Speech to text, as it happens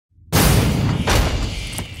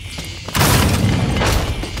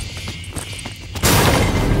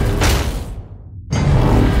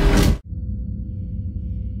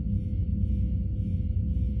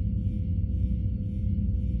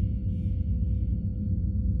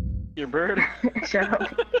Your bird? Shut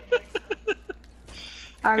up.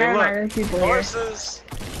 Oh, Hey, never look, mind, there's people here. horses,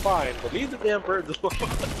 fine, but leave the damn birds alone.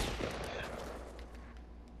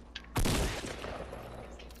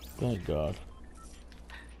 Thank God.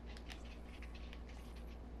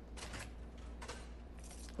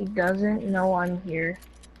 He doesn't know I'm here.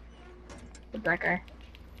 What's that guy?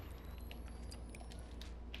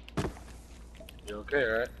 You okay,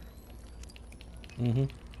 right? Mm-hmm.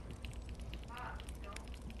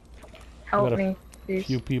 Help Got a me, please.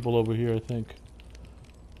 few people over here, I think.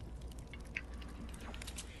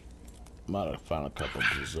 Might have found a couple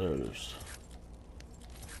deserters.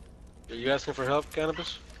 Are you asking for help,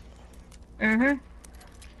 Cannabis? Mm-hmm.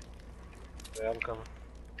 Yeah, I'm coming.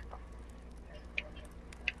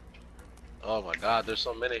 Oh my God, there's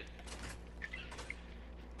so many.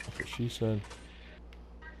 That's what she said.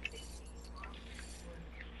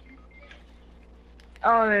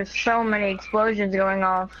 Oh, there's so many explosions going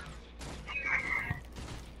off.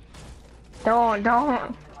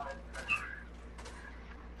 Don't.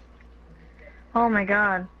 Oh my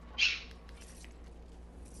God.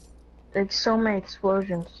 There's so many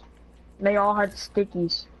explosions. They all had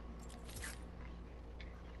stickies.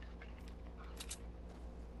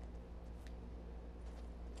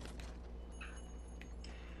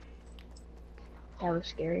 That was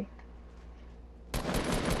scary.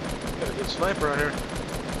 Got a good sniper out here.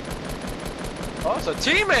 Oh, it's a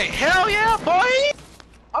teammate! Hell yeah, boy!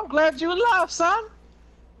 I'm glad you're alive, son!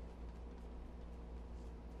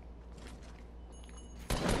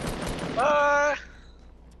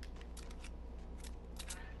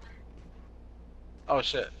 Oh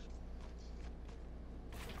shit.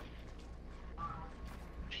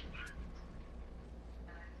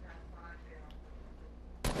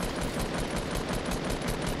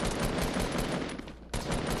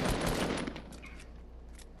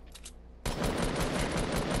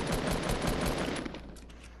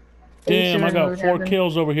 Damn, I got 4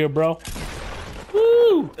 kills over here, bro.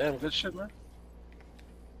 Woo! Damn, good shit, man.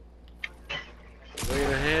 Way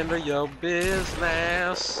to handle your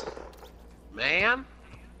business, man.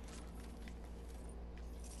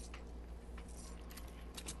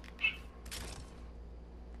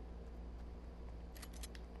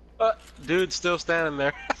 Dude's still standing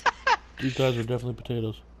there. These guys are definitely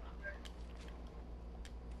potatoes.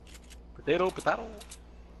 Potato, potato.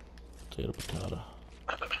 Potato, potato.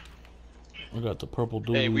 I got the purple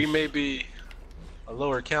dudes. Hey, we may be a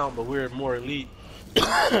lower count, but we're more elite. You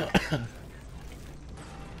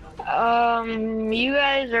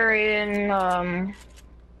guys are in,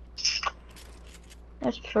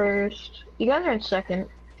 that's first. You guys are in second.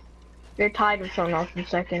 You're tied with someone else in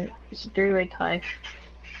second. It's a 3-way tie.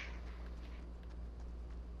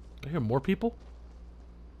 I hear more people?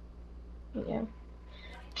 Yeah.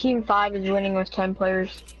 Team 5 is winning with 10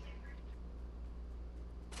 players.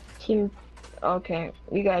 Okay,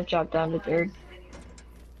 you guys dropped down to 3rd.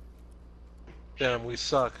 Damn, we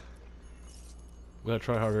suck. We gotta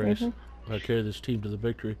try harder, Ace. We gotta carry this team to the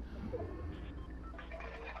victory.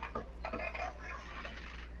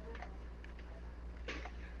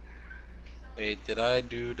 Wait, did I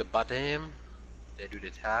do the bottom? Did I do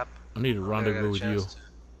the tap? I need a rendezvous with you.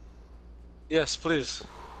 Yes, please.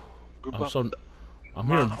 Group up.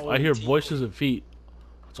 I hear voices and feet.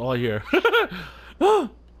 That's all I hear.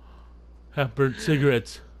 Half-burnt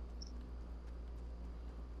cigarettes.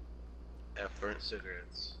 Half-burnt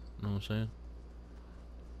cigarettes. You know what I'm saying?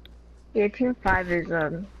 Yeah, Team 5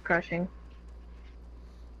 is, crushing.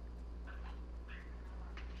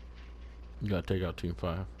 You gotta take out Team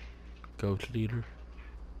 5. Coach leader.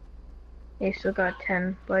 They still got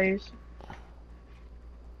 10 players.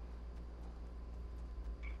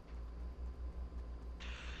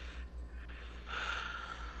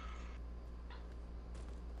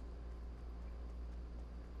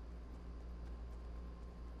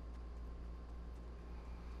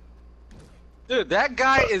 Dude, that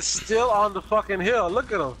guy is still on the fucking hill.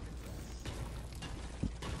 Look at him.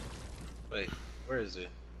 Wait, where is he?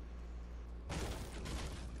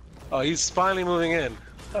 Oh, he's finally moving in.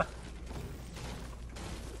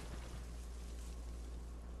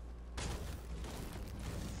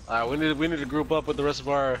 Alright, we need to group up with the rest of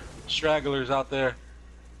our stragglers out there.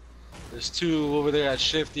 There's 2 over there at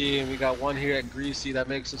Shifty, and we got 1 here at Greasy. That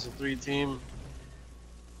makes us a 3 team.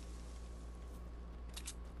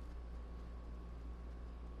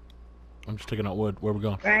 I'm just taking out wood. Where we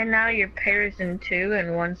going? Right now, your pair's in 2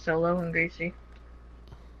 and 1 solo and Greasy.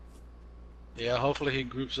 Yeah, hopefully he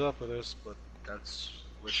groups up with us, but that's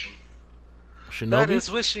wishing. Shinobi? That is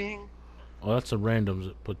wishing. Oh, that's the randoms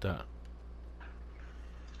that put that.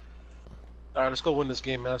 Alright, let's go win this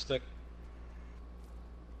game, Aztec.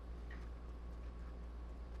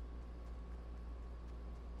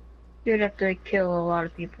 You'd have to kill a lot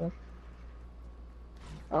of people.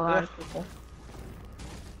 A lot of people.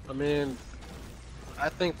 I mean, I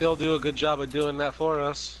think they'll do a good job of doing that for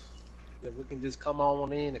us. If we can just come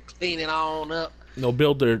on in and clean it on up. They'll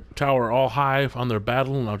build their tower all high on their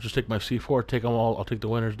battle, and I'll just take my C4, take them all. I'll take the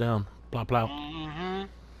winners down. Plow, plow. Mm-hmm.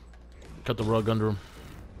 Cut the rug under them.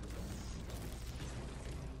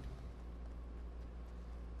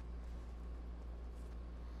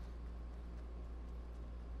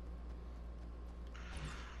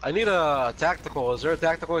 I need a tactical. Is there a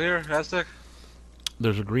tactical here, Aztec?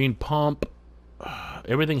 There's a green pump.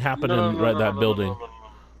 Everything happened in that building.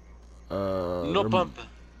 No pump.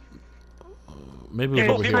 Maybe it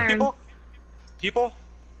was over here. People.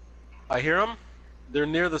 I hear them. They're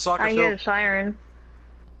near the soccer field. I hear the siren.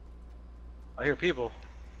 I hear people.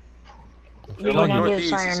 You don't hear the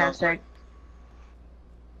siren, Aztec.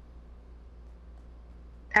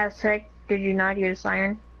 Aztec, did you not hear the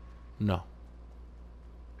siren? No.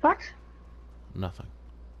 What? Nothing.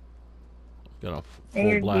 Got a And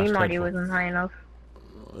your full blast game audio headphone. wasn't high enough.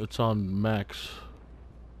 It's on max.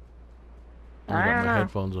 I got don't my know.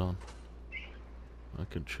 headphones on. I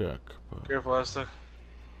can check. But Careful, Aztec.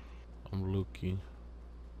 I'm looking.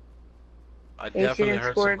 I If you definitely didn't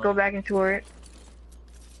heard score it, somebody. go back and score it.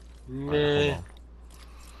 Nah.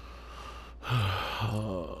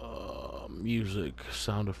 Hold on. Music,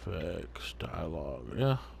 sound effects, dialogue.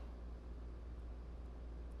 Yeah.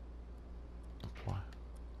 Apply.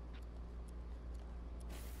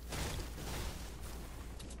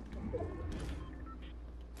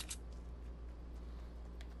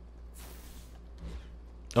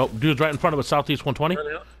 Oh, dude's right in front of us, southeast 120.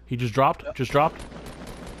 He just dropped. Yep. Just dropped.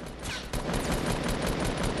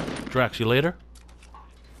 Drax, you later?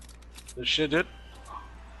 This shit, dude.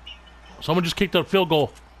 Someone just kicked a field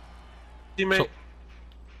goal. Teammate.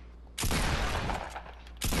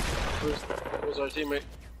 Where's our teammate?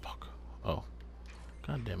 Fuck. Oh.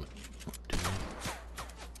 God damn it. Damn it.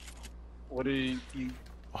 What do you...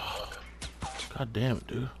 God damn it,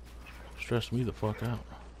 dude. Stressed me the fuck out.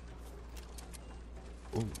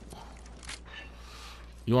 Ooh.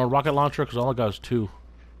 You want a rocket launcher? Because all I got is 2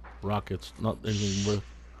 rockets. Not anything worth.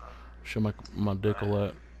 Show my dick a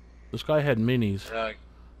lot. This guy had minis.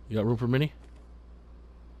 You got room for mini?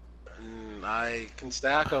 I can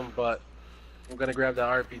stack them, but I'm gonna grab the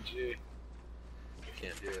RPG. I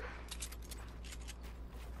can't do it.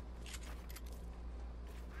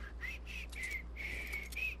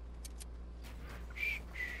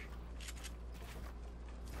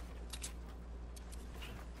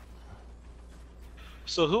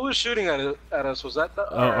 So who was shooting at us? Was that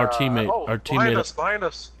Our teammate. Oh, Our teammate. Behind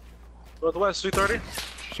us. Northwest 230.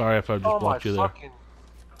 Sorry if I just blocked you there. Fucking...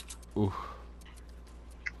 Ooh.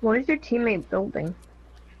 What is your teammate building?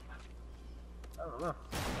 I don't know.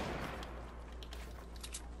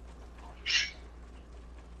 Shit,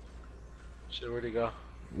 where'd he go?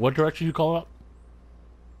 What direction you call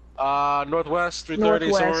out? Northwest 330,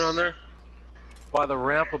 Northwest. somewhere around there. By the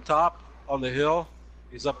ramp up top on the hill.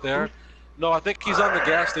 He's up there. No, I think he's on the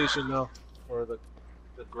gas station now. Or the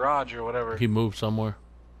garage or whatever. He moved somewhere.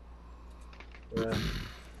 Yeah.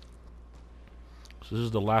 So this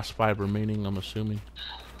is the last 5 remaining, I'm assuming,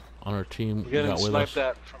 on our team. We're getting got with sniped us.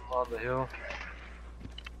 at from on the hill.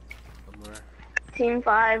 Somewhere. Team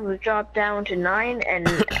 5 was dropped down to 9, and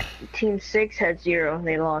Team 6 had 0.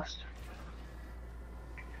 They lost.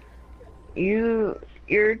 Your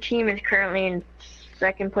team is currently in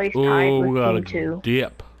 2nd place, tied Ooh, we with got Team a 2.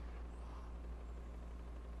 dip.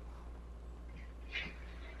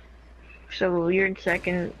 So you're in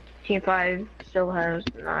 2nd. Team 5 still has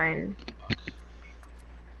 9. Yeah,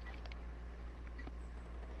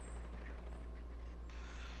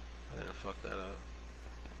 fuck that up.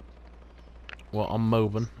 Well, I'm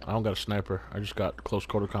moving. I don't got a sniper. I just got close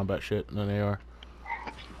quarter combat shit and an AR.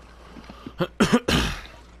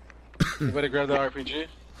 You better grab the RPG.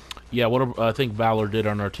 Yeah, what I think Valor did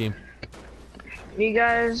on our team. You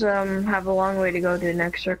guys have a long way to go to the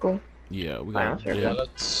next circle. Yeah, we Final got a circle. Yeah, dip.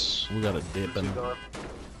 let's We got a dip keep and going.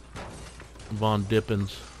 Von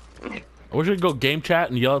Dippins. I wish we could go game chat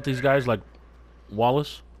and yell at these guys like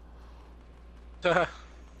Wallace.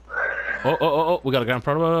 Oh, we got a guy in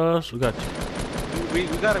front of us. We gotta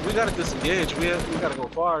disengage. We gotta go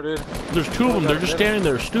far, dude. There's 2 of them. They're just standing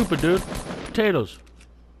there. Stupid, dude. Potatoes.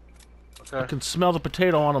 I Okay. can smell the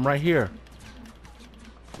potato on them right here.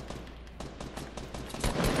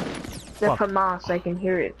 The Fuck. FAMAS, I can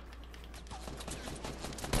hear it.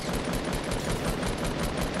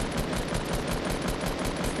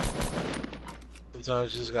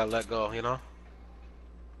 Sometimes you just gotta let go, you know?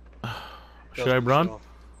 Should I run?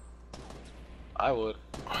 I would.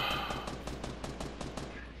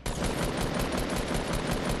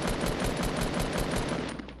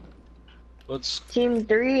 Let's. Team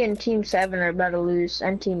 3 and Team 7 are about to lose,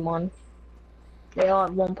 and Team 1. They all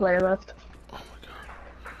have 1 player left. Oh my god.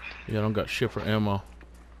 Yeah, I don't got shit for ammo.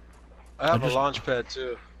 I have a launch pad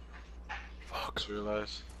too. Fuck. Just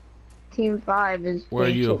realized. Team 5 is. Where are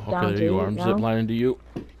you? Okay, there you are. I'm ziplining to you.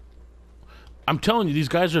 I'm telling you, these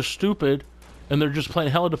guys are stupid, and they're just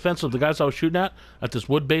playing hella defensive. The guys I was shooting at this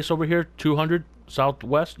wood base over here, 200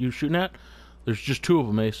 southwest, you shooting at? There's just 2 of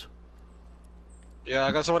them, Ace. Yeah,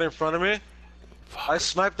 I got somebody in front of me. Fuck. I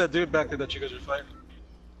sniped that dude back there that you guys were fighting.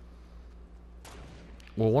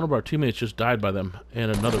 Well, one of our teammates just died by them,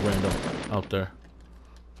 and another random out there.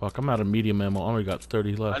 Fuck, I'm out of medium ammo. I only got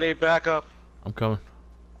 30 left. I need backup. I'm coming.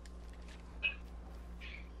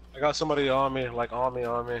 I got somebody on me, like on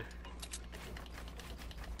me.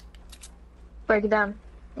 Break it down.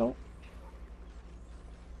 Oh.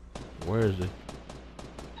 Where is he?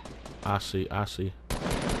 I see.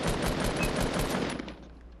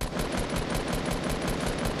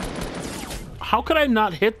 How could I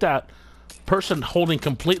not hit that person holding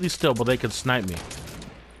completely still, but they could snipe me?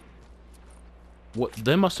 What?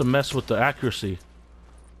 They must have messed with the accuracy.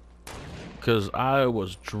 Because I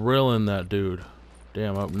was drilling that dude.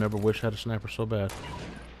 Damn, I never wish I had a sniper so bad.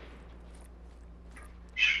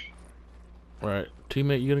 Alright,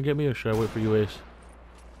 teammate, you gonna get me or should I wait for you, Ace?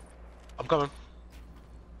 I'm coming.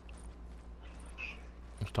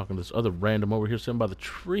 I was talking to this other random over here sitting by the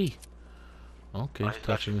tree. Okay, he's he's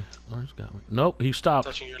touching me. Oh, he's got me. Nope, he stopped.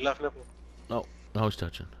 Touching your left nipple. No, he's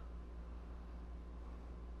touching.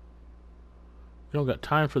 You don't got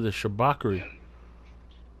time for this shabakari.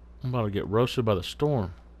 I'm about to get roasted by the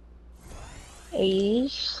storm.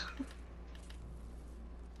 Ace.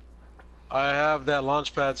 I have that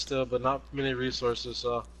launch pad still, but not many resources,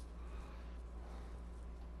 so.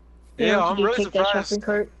 Yeah, I'm really surprised.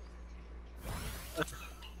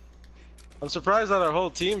 I'm surprised that our whole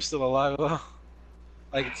team's still alive, though.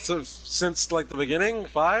 Like, since, like, the beginning?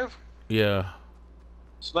 5? Yeah.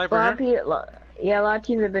 Sniper here? Yeah, a lot of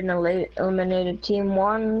teams have been eliminated. Team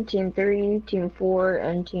 1, Team 3, Team 4,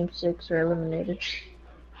 and Team 6 are eliminated.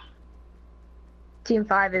 Team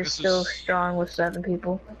 5 is still strong with 7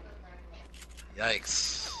 people.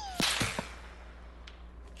 Yikes.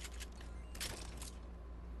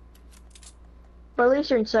 But at least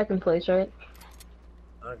you're in 2nd place, right?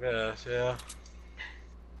 I guess, yeah.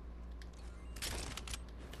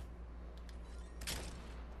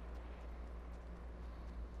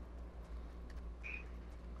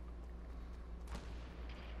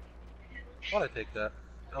 Why'd I take that?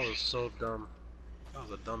 That was so dumb. That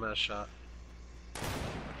was a dumbass shot.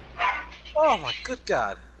 Oh my good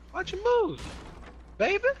god. Why'd you move?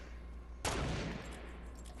 Baby? That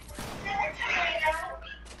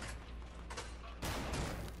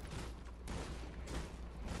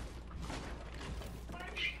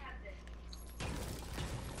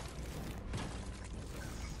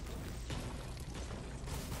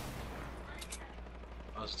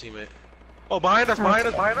was a teammate. Oh, behind us, behind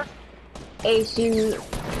us! Ace, you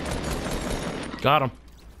Got him.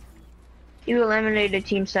 eliminated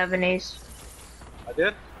Team 7, Ace. I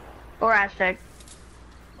did? Or Aztec.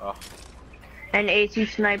 Oh. And Ace, you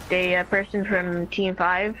sniped a person from Team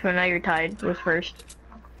 5, so now you're tied with 1st.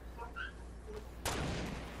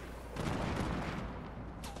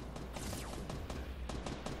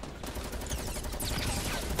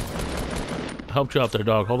 Helped you out there,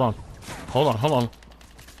 dog. Hold on. Hold on.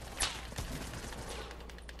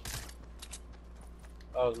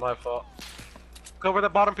 That was my fault. Cover the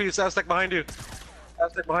bottom piece, Aztec behind you.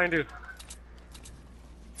 Aztec behind you.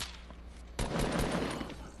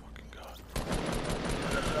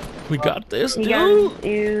 We got this, dude.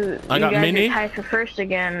 I got mini. Are tied for 1st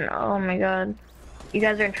again. Oh my god. You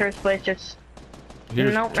guys are in 1st place. Just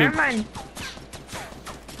Here's nope. 2. Never mind.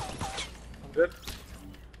 I'm good.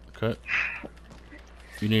 Okay.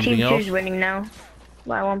 You need Team anything else? 2's winning now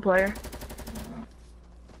by 1 player.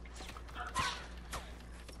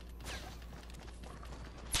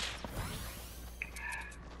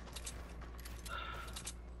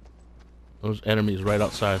 Those enemies right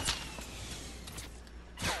outside.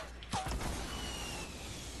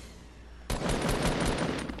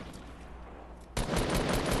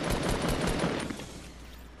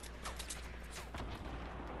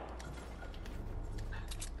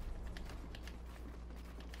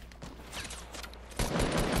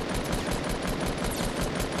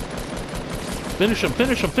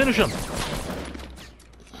 Finish him!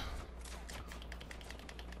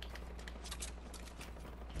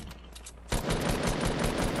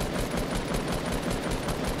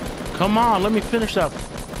 Come on, let me finish that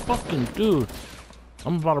fucking dude.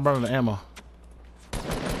 I'm about to run out of ammo.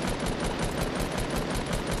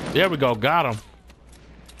 There we go. Got him.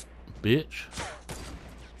 Bitch.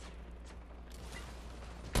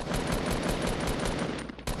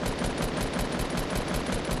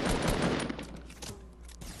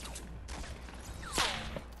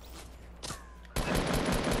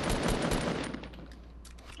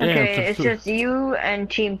 Okay, it's just you and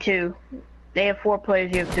team 2. They have 4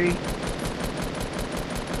 players, you have 3.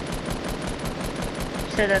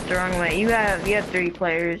 Said that the wrong way. You have 3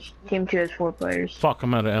 players. Team 2 has 4 players. Fuck,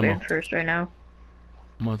 I'm out of ammo. We're in first right now.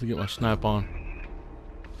 I'm about to get my snipe on.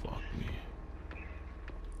 Fuck me.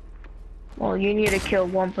 Well, you need to kill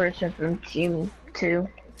 1 person from team 2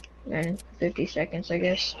 in 50 seconds, I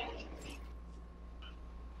guess.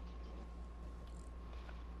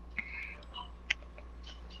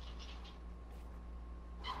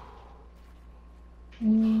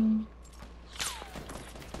 To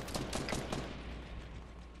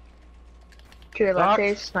your left,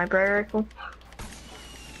 Ace, sniper rifle.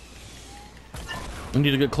 I need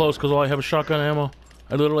to get close because all I have is shotgun ammo.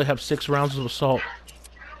 I literally have 6 rounds of assault.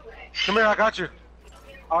 Come here, I got you.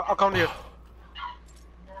 I'll come to you.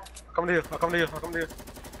 I'll come to you. I'll come to you. I'll come to you.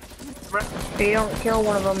 Come here. If you don't kill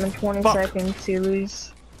one of them in 20 seconds, you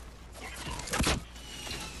lose.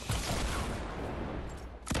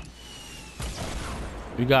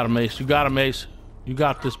 You got him, Ace. You got him, Ace. You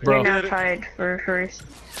got this, bro. You're not tied for first.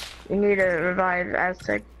 You need to revive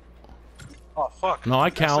Aztec. Oh, fuck. No, I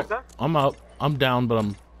count. I'm out. I'm down, but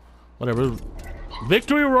I'm... Whatever.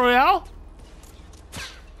 Victory Royale?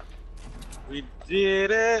 We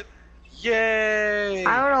did it. Yay.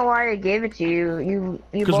 I don't know why I gave it to you. You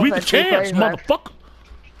Because both we the had 2 champs, players left. motherfucker.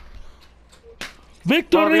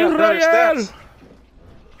 Victory Royale.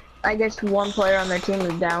 I guess 1 player on their team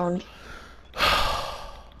is down.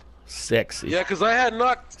 Sexy. Yeah, because I had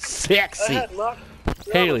knocked. Sexy. I had knocked.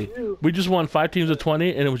 Haley, we just won 5 teams of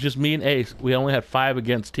 20, and it was just me and Ace. We only had 5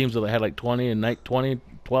 against teams that had like 20 and 20,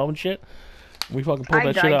 12 and shit. We fucking pulled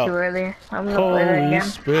that shit out. I died too early. I'm gonna play that again.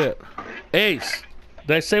 Holy spit. Ace,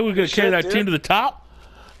 did I say we were gonna carry that team to the top?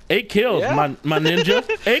 8 kills, Yeah. my ninja.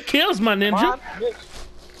 8 kills, my ninja.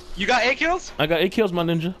 You got 8 kills? I got 8 kills, my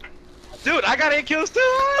ninja. Dude, I got 8 kills too.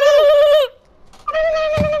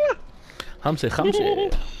 Hamse,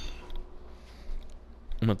 hamse.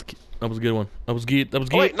 I'm about to keep. That was a good one. That was good. That was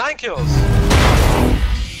good. Oh, wait, 9 kills.